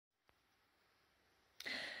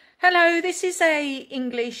Hello, this is a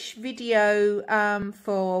English video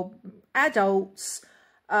for adults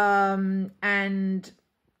and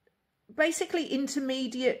basically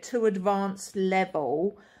intermediate to advanced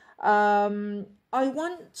level. I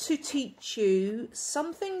want to teach you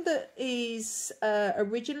something that is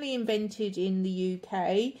originally invented in the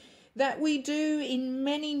UK that we do in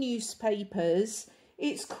many newspapers.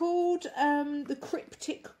 It's called the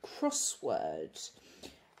cryptic crossword.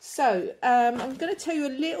 So I'm going to tell you a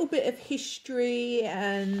little bit of history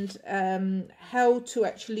and how to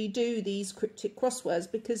actually do these cryptic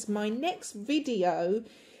crosswords, because my next video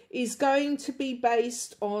is going to be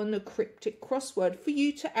based on a cryptic crossword for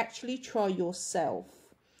you to actually try yourself.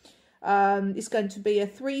 It's going to be a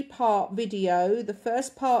 3-part video. The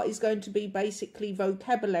first part is going to be basically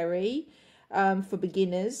vocabulary for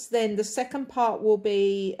beginners. Then the second part will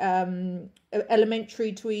be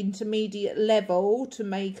elementary to intermediate level to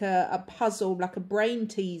make a puzzle, like a brain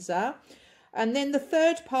teaser. And then the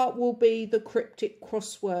third part will be the cryptic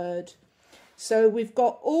crossword. So we've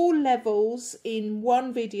got all levels in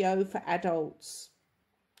one video for adults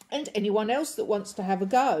and anyone else that wants to have a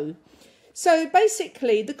go. So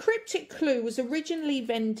basically, the cryptic clue was originally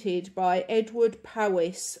invented by Edward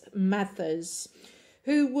Powys Mathers,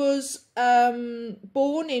 who was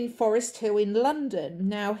born in Forest Hill in London.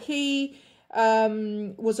 Now, he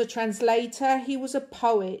was a translator, he was a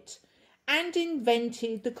poet, and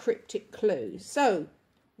invented the cryptic clue. So,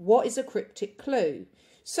 what is a cryptic clue?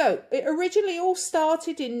 So, it originally all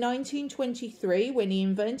started in 1923 when he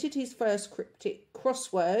invented his first cryptic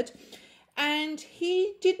crossword, and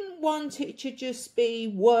he didn't want it to just be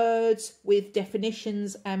words with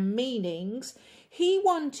definitions and meanings. He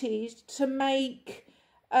wanted to make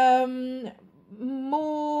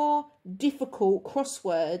more difficult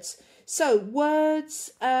crosswords, so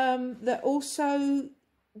words that also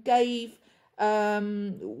gave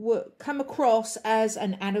come across as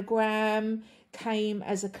an anagram, came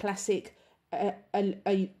as a classic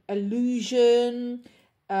allusion,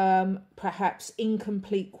 perhaps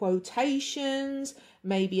incomplete quotations,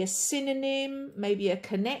 maybe a synonym, maybe a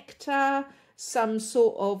connector, some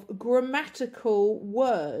sort of grammatical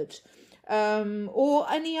word, or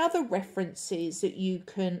any other references that you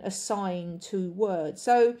can assign to words.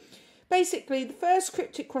 So basically, the first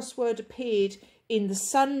cryptic crossword appeared in the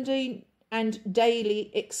Sunday and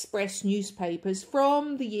Daily Express newspapers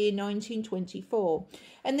from the year 1924.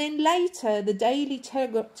 And then later, the Daily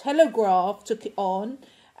Telegraph took it on,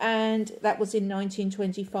 and that was in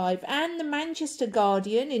 1925, and the Manchester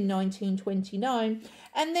Guardian in 1929.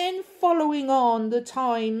 And then following on, the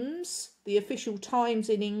Times, the official Times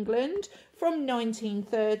in England, from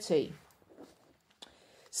 1930.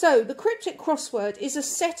 So the cryptic crossword is a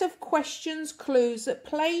set of questions, clues that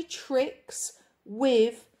play tricks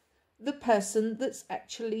with the person that's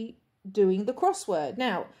actually doing the crossword.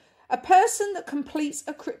 Now, a person that completes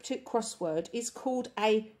a cryptic crossword is called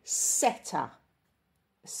a setter.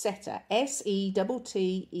 Setter, S-E-T-T-E-R.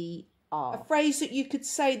 A phrase that you could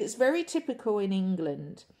say that's very typical in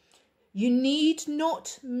England. You need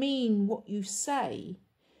not mean what you say,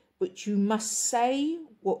 but you must say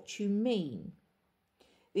what you mean.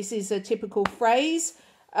 This is a typical phrase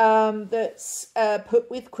that's put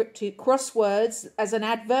with cryptic crosswords as an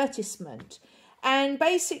advertisement. And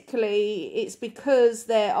basically, it's because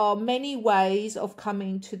there are many ways of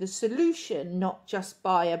coming to the solution, not just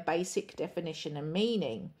by a basic definition and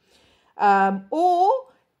meaning. Or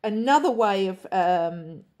another way of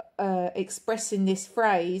expressing this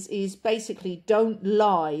phrase is basically, don't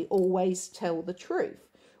lie, always tell the truth,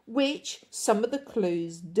 which some of the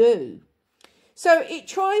clues do. So it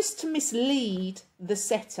tries to mislead the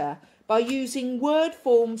setter by using word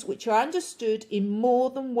forms which are understood in more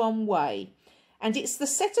than one way. And it's the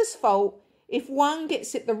setter's fault if one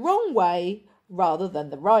gets it the wrong way rather than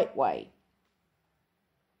the right way.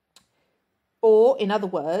 Or, in other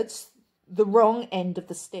words, the wrong end of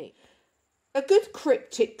the stick. A good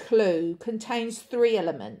cryptic clue contains 3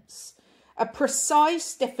 elements: a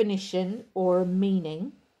precise definition or a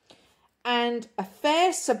meaning, and a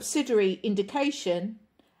fair subsidiary indication,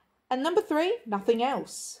 and number 3, nothing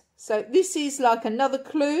else. So this is like another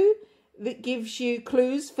clue that gives you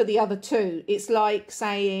clues for the other 2. It's like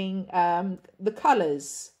saying the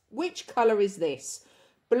colours. Which colour is this?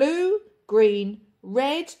 Blue, green,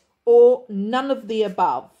 red, or none of the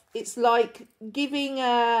above. It's like giving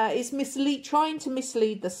trying to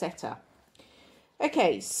mislead the setter.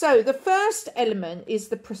 Okay, so the first element is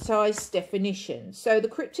the precise definition. So the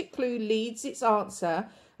cryptic clue leads its answer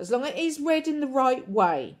as long as it is read in the right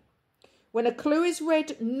way. When a clue is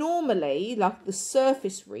read normally, like the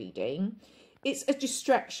surface reading, it's a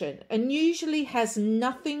distraction and usually has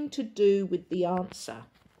nothing to do with the answer.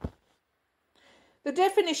 The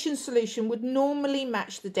definition solution would normally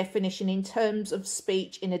match the definition in terms of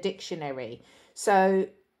speech in a dictionary. So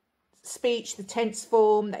speech, the tense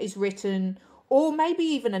form that is written, or maybe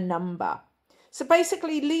even a number. So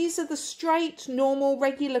basically these are the straight, normal,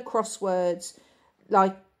 regular crosswords,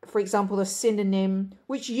 like for example a synonym,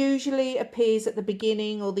 which usually appears at the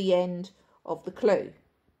beginning or the end of the clue.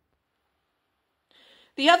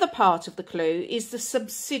 The other part of the clue is the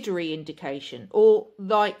subsidiary indication, or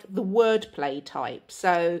like the wordplay type.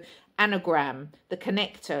 So anagram, the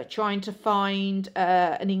connector, trying to find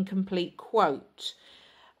an incomplete quote,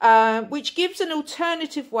 which gives an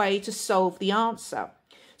alternative way to solve the answer.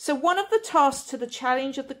 So one of the tasks to the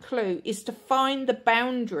challenge of the clue is to find the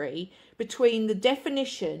boundary between the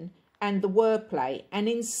definition and the wordplay and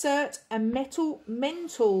insert a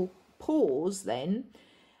mental pause then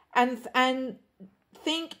and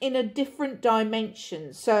think in a different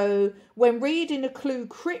dimension. So when reading a clue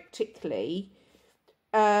cryptically,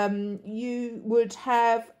 you would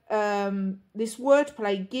have this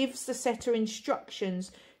wordplay gives the setter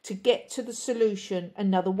instructions to get to the solution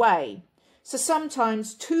another way. So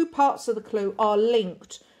sometimes two parts of the clue are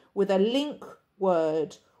linked with a link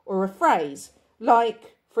word or a phrase,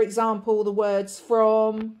 like, for example, the words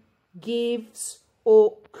from, gives,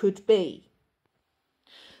 or could be.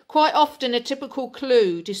 Quite often a typical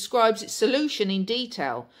clue describes its solution in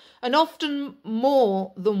detail, and often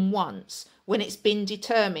more than once when it's been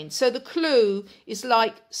determined. So the clue is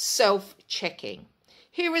like self-checking.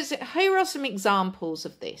 Here are some examples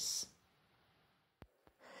of this.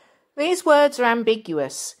 These words are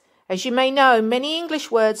ambiguous. As you may know, many English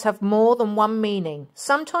words have more than one meaning,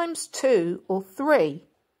 sometimes two or three.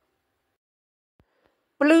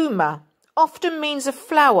 Bloomer often means a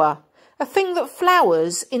flower, a thing that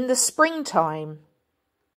flowers in the springtime.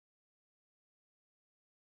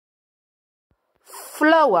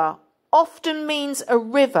 Flower often means a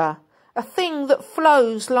river, a thing that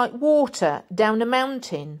flows like water down a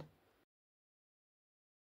mountain.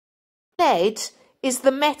 Lead is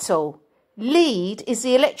the metal, lead is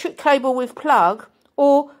the electric cable with plug,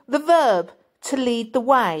 or the verb to lead the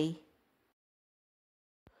way.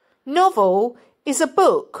 Novel is a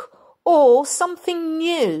book or something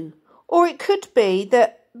new, or it could be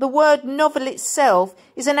that the word novel itself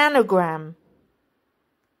is an anagram.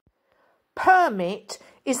 Permit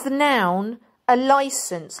is the noun, a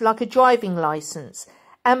licence, like a driving licence,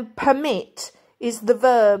 and permit is the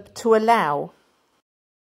verb to allow.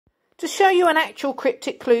 To show you an actual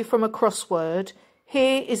cryptic clue from a crossword,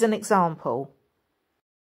 here is an example.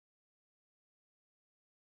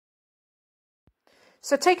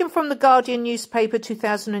 So taken from the Guardian newspaper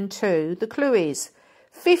 2002, the clue is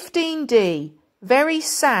 15D, very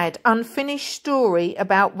sad unfinished story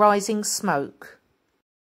about rising smoke.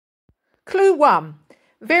 Clue 1,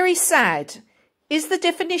 very sad, is the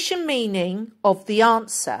definition meaning of the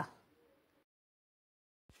answer.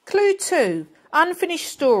 Clue 2, unfinished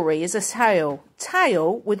story is a tale.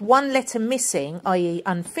 Tale with one letter missing, i.e.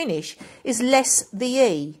 unfinished, is less the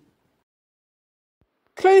E.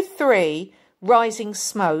 Clue 3, rising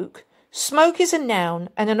smoke. Smoke is a noun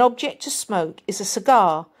and an object to smoke is a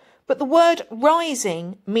cigar, but the word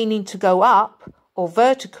rising, meaning to go up or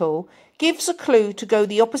vertical, gives a clue to go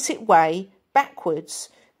the opposite way, backwards,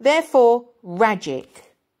 therefore ragic.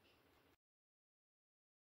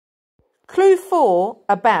 Clue 4,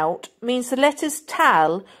 about, means the letters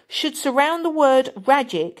tal should surround the word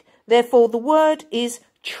ragic, therefore the word is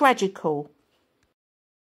tragical.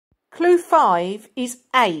 Clue 5 is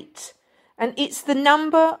 8, and it's the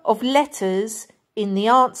number of letters in the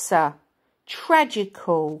answer,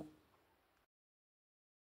 tragical.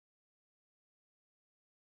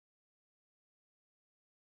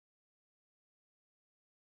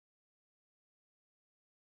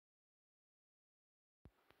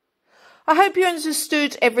 I hope you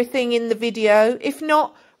understood everything in the video. If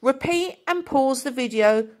not, repeat and pause the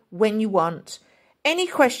video when you want. Any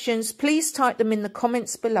questions, please type them in the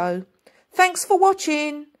comments below. Thanks for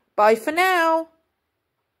watching. Bye for now.